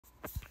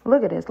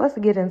Look at this. Let's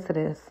get into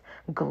this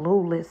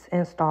glueless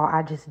install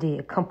I just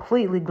did.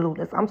 Completely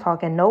glueless. I'm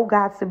talking no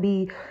got to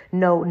be,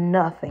 no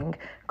nothing.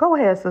 Go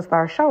ahead,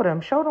 sister. Show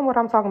them. Show them what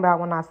I'm talking about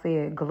when I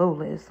said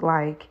glueless.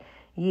 Like,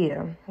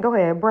 yeah. Go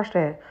ahead. Brush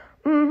that.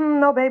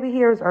 No baby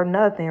hairs or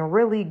nothing.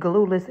 Really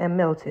glueless and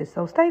melted.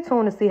 So stay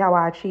tuned to see how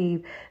I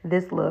achieve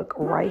this look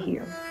right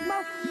here.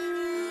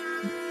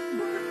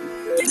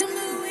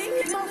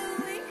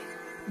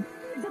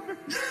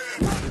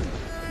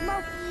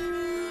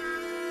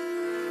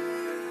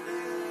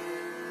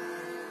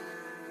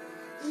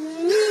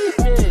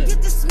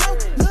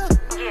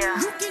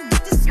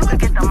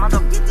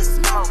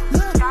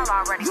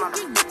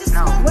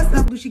 What's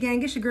up, Lucci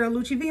gang? It's your girl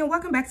Lucci V, and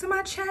welcome back to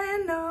my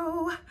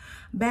channel.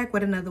 Back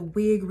with another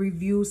wig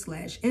review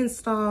 /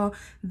 install.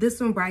 This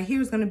one right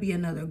here is going to be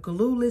another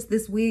glueless.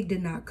 This wig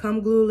did not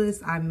come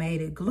glueless. I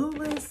made it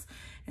glueless,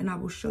 and I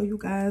will show you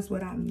guys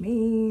what I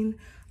mean.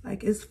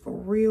 Like, it's for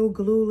real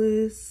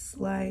glueless.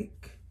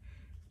 Like,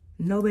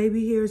 no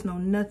baby hairs, no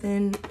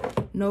nothing.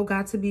 No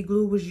got to be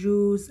glue was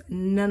used.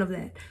 None of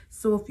that.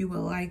 So if you would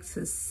like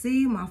to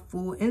see my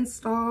full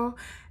install,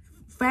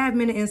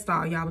 5-minute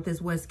install, y'all, with this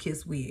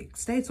Westkiss wig,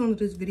 stay tuned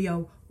to this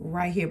video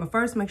right here. But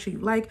first, make sure you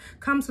like,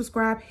 comment,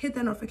 subscribe, hit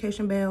that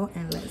notification bell,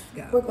 and let's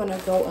go. We're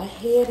gonna go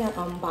ahead and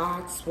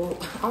unbox, well,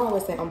 I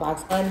always say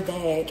unbox,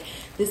 unbag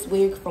this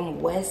wig from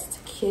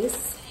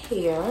Westkiss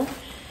hair.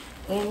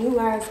 And you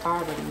guys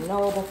already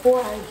know,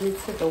 before I get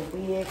to the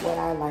wig, what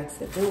I like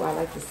to do, I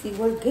like to see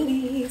what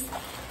goodies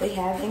they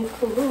have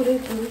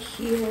included in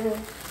here.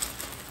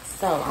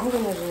 So I'm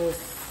gonna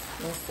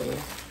just, let's see.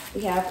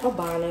 We have a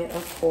bonnet,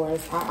 of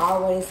course. I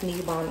always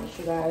need bonnets,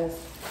 you guys.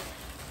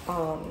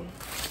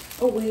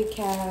 A wig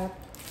cap.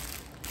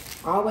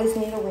 I always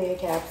need a wig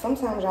cap.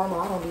 Sometimes y'all know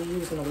I don't be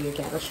using a wig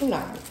cap, but you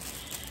know.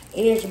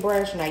 Edge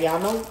brush. Now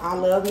y'all know I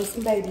love me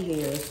some baby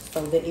hairs,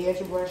 so the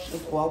edge brush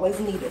is always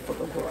needed for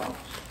the girl.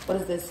 What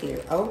is this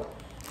here? Oh,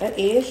 an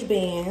edge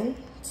band.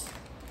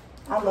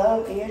 I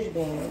love edge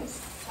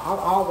bands. I'll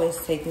always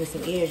take me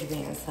some edge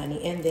bands,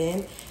 honey. And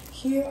then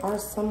here are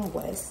some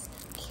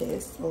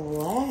Westkiss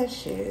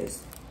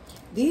lashes.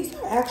 These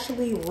are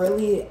actually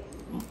really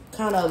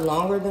kind of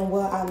longer than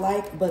what I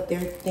like, but they're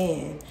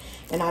thin.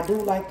 And I do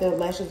like the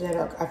lashes that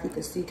are, if you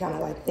can see, kind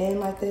of like thin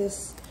like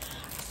this.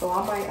 So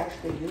I might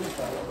actually use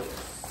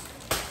those.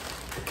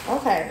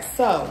 Okay,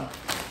 so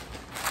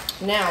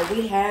now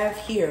we have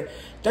here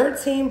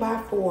 13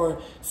 by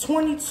 4,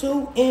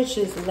 22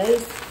 inches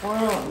lace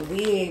front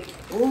wig.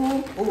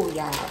 Ooh,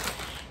 y'all.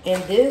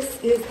 And this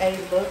is a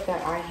look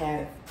that I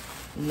have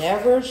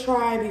never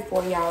tried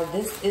before, y'all.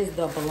 This is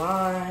the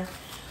blonde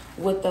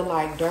with the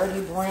like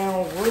dirty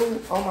brown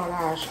root. Oh my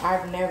gosh,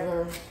 I've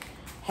never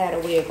had a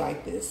wig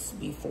like this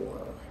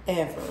before,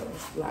 ever.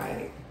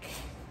 Like,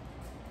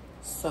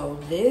 so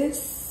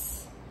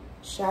this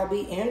shall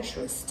be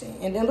interesting.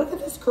 And then look at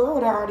this curl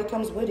that already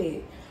comes with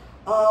it.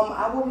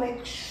 I will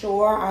make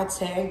sure I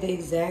tag the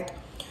exact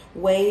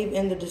wave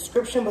in the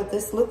description, but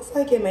this looks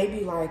like it may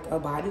be like a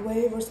body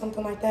wave or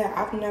something like that.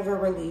 I've never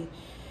really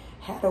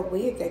had a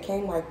wig that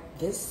came like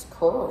this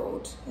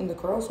curled, and the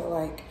curls are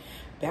like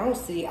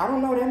bouncy. I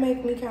don't know, that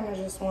make me kind of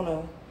just want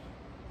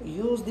to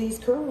use these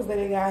curls that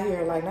they got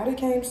here. Like, now they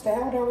came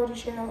styled already,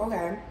 Cheryl.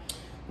 Okay.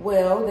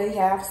 Well, they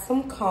have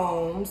some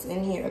combs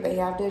in here. They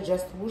have the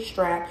adjustable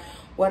strap.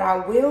 What I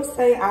will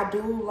say, I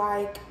do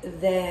like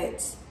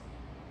that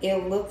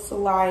it looks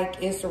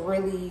like it's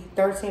really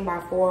 13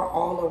 by 4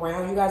 all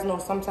around. You guys know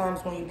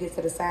sometimes when you get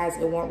to the sides,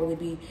 it won't really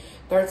be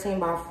 13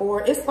 by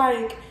 4. It's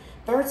like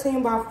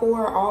 13 by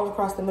 4 all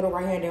across the middle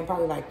right here, and then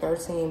probably like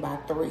 13 by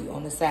 3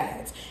 on the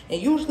sides.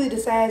 And usually the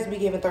sides be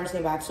given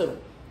 13 by 2.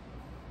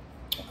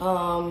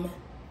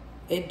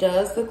 It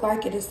does look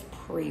like it is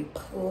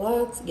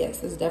pre-plucked.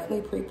 Yes, it's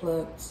definitely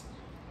pre-plucked.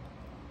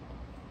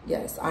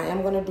 Yes, I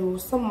am going to do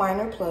some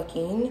minor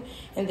plucking,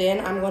 and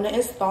then I'm going to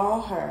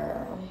install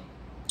her.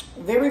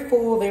 Very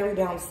full, very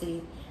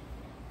bouncy.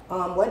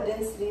 What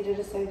density did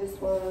it say this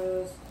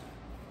was?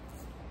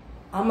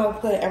 I'm going to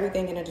put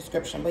everything in the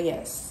description, but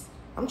yes,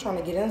 I'm trying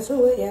to get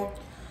into it, yeah.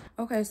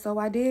 Okay, so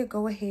I did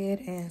go ahead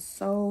and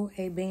sew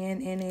a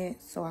band in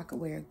it so I could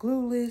wear it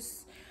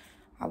glueless.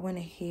 I went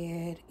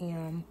ahead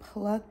and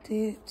plucked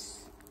it.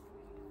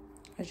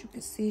 As you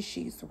can see,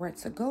 she's ready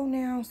to go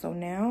now. So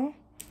now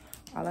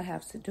all I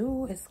have to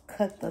do is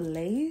cut the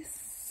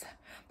lace,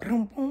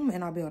 boom, boom,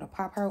 and I'll be able to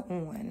pop her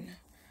on.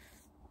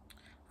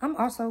 I'm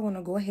also going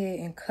to go ahead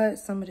and cut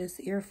some of this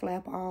ear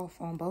flap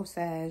off on both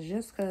sides,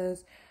 just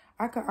because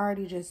I could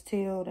already just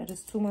tell that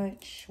it's too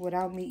much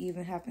without me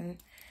even having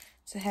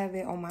to have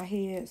it on my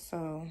head.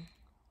 So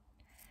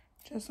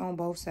just on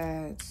both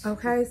sides.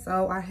 Okay,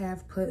 so I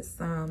have put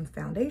some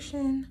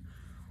foundation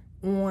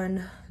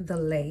on the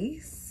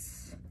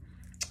lace.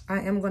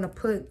 I am going to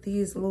put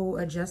these little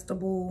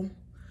adjustable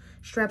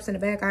straps in the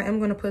back. I am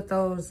going to put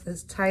those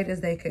as tight as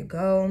they could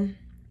go.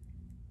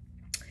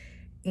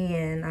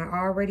 And I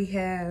already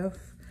have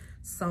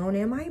sewn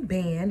in my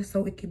band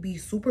so it could be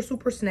super,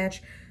 super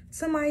snatched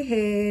to my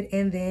head.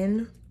 And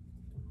then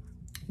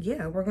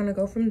yeah, we're gonna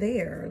go from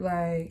there.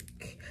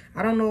 Like,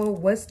 I don't know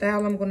what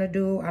style I'm gonna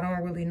do. I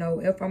don't really know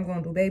if I'm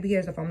gonna do baby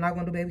hairs, if I'm not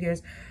gonna do baby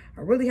hairs.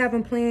 I really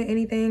haven't planned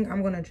anything.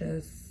 I'm gonna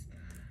just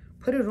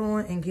put it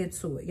on and get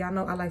to it. Y'all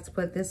know I like to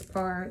put this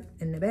part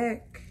in the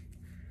back.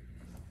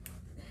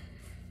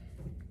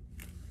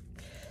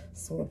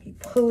 So I'll be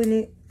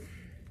pulling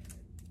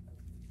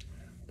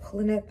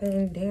that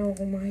thing down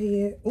on my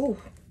head. Ooh,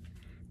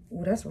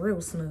 that's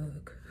real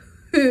snug.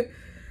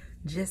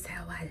 Just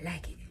how I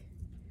like it.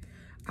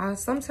 I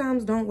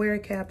sometimes don't wear a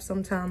cap,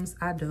 sometimes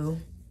I do.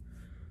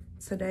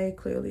 Today,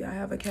 clearly, I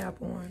have a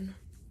cap on.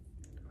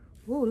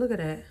 Ooh, look at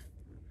that.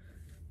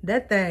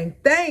 That thing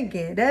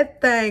thinking. That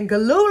thing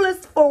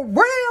glueless for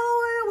real.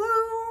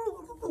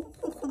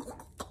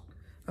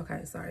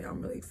 Okay, sorry,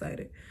 I'm really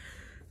excited.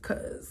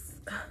 Because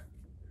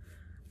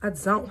I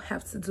don't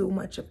have to do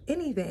much of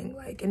anything.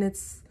 Like, and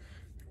it's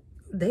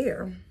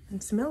there.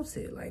 It's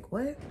melted. Like,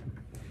 what?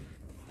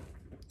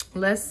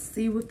 Let's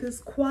see what this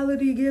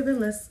quality giving.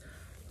 Let's...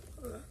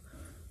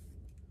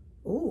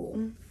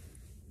 Ooh.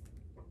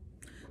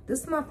 This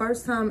is my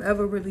first time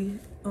ever really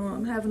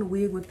having a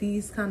wig with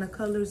these kind of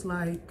colors,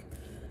 like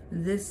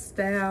this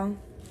style.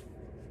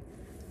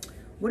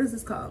 What is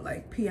this called?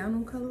 Like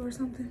piano color or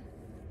something?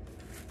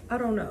 I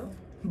don't know.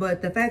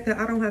 But the fact that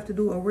I don't have to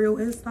do a real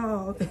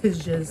install is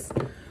just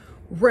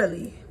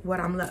really what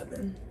I'm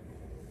loving.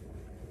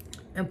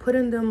 And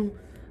putting them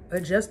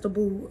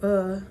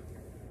adjustable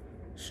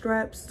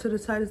straps to the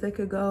tightest they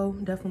could go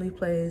definitely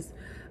plays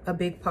a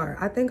big part.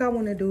 I think I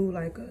want to do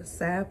like a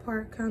side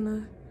part kind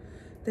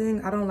of thing.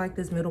 I don't like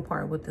this middle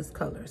part with this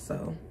color,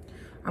 so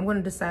I'm going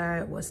to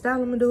decide what style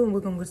I'm gonna do, and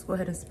we're gonna just go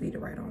ahead and speed it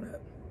right on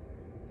up.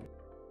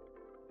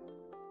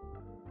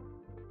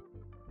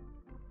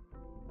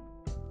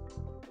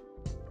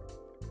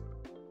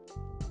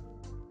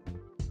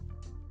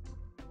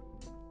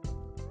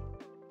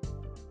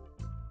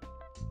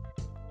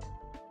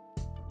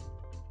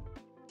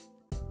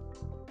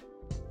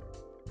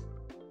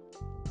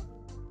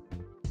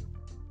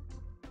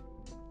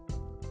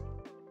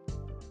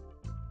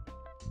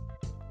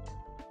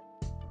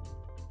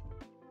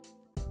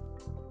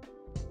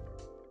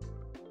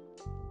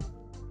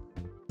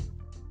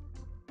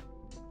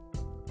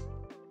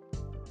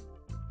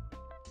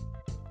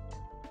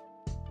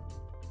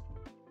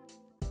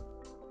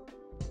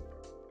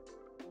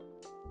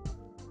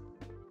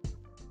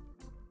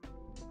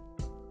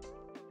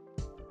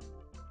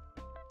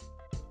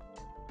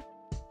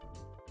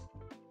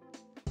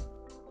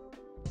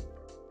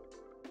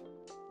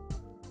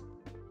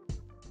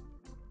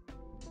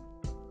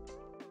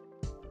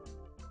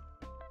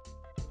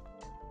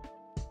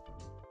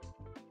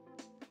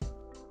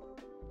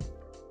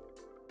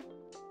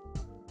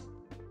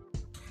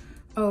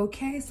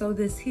 Okay, so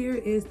this here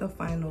is the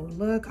final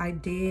look. I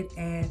did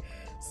add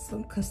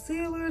some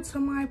concealer to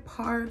my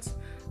parts,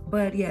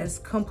 but yes,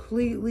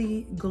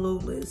 completely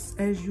glueless,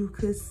 as you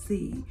could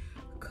see.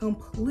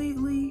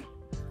 Completely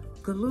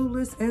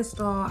glueless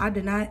install. I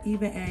did not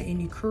even add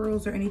any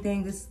curls or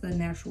anything. This is the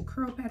natural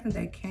curl pattern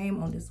that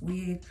came on this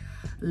wig.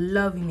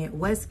 Loving it.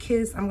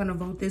 Westkiss, I'm gonna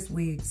vote this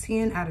wig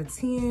 10 out of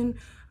 10.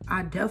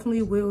 I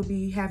definitely will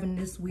be having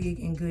this wig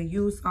in good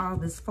use all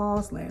this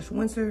fall /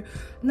 winter.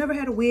 Never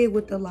had a wig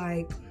with the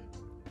like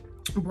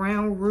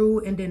brown roux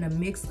and then a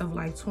mix of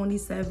like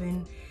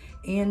 27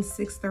 and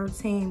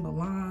 613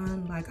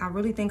 blonde. Like, I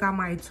really think I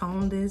might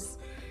tone this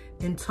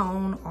and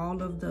tone all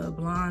of the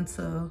blonde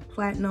to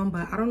platinum,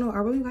 but I don't know. I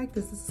really like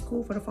this. This is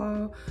cool for the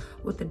fall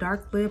with the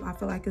dark lip. I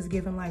feel like it's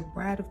giving like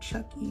Bride of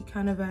Chucky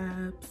kind of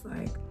vibes.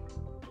 Like,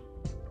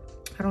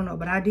 I don't know,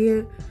 but I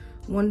did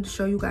wanted to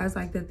show you guys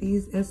like that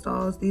these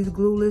installs, these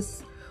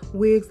glueless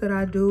wigs that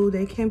I do,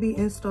 they can be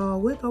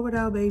installed with or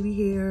without baby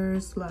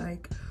hairs,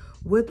 like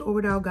with or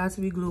without got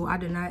to be glue. I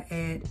did not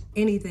add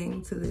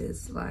anything to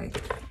this,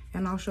 like,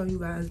 and I'll show you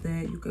guys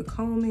that you could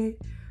comb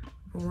it,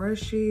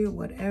 brush it,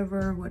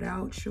 whatever,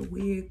 without your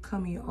wig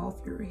coming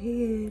off your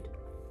head.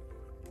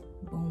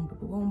 Boom,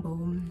 boom,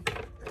 boom,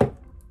 boom.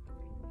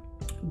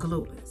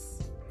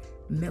 Glueless,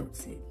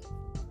 melted,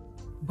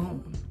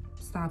 boom.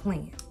 Stop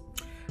playing.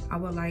 I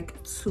would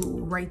like to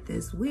rate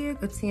this wig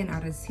a 10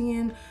 out of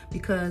 10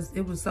 because it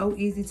was so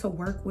easy to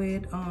work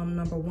with,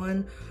 number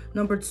one.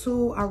 Number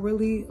two, I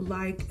really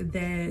like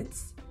that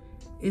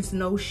it's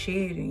no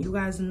shedding. You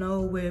guys know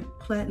with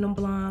platinum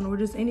blonde or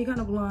just any kind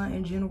of blonde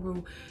in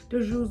general,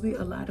 there's usually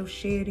a lot of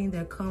shedding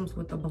that comes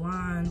with the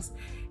blondes.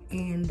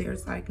 And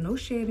there's like no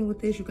shedding with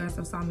this. You guys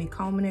have saw me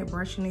combing it,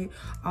 brushing it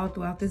all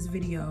throughout this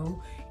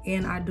video.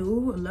 And I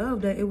do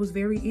love that it was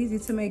very easy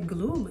to make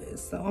glueless.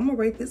 So I'm gonna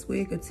rate this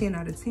wig a 10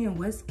 out of 10.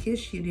 Westkiss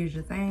shit is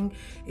your thing.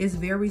 It's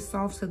very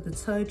soft to the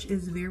touch.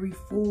 It's very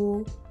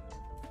full.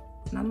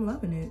 And I'm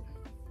loving it.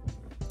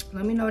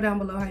 Let me know down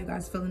below how you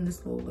guys feeling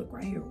this little look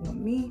right here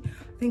on me.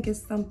 I think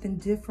it's something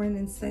different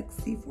and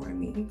sexy for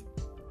me.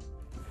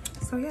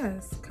 So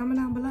yes, comment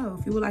down below.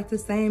 If you would like the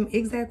same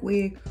exact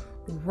wig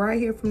right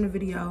here from the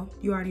video,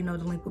 you already know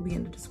the link will be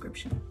in the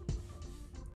description.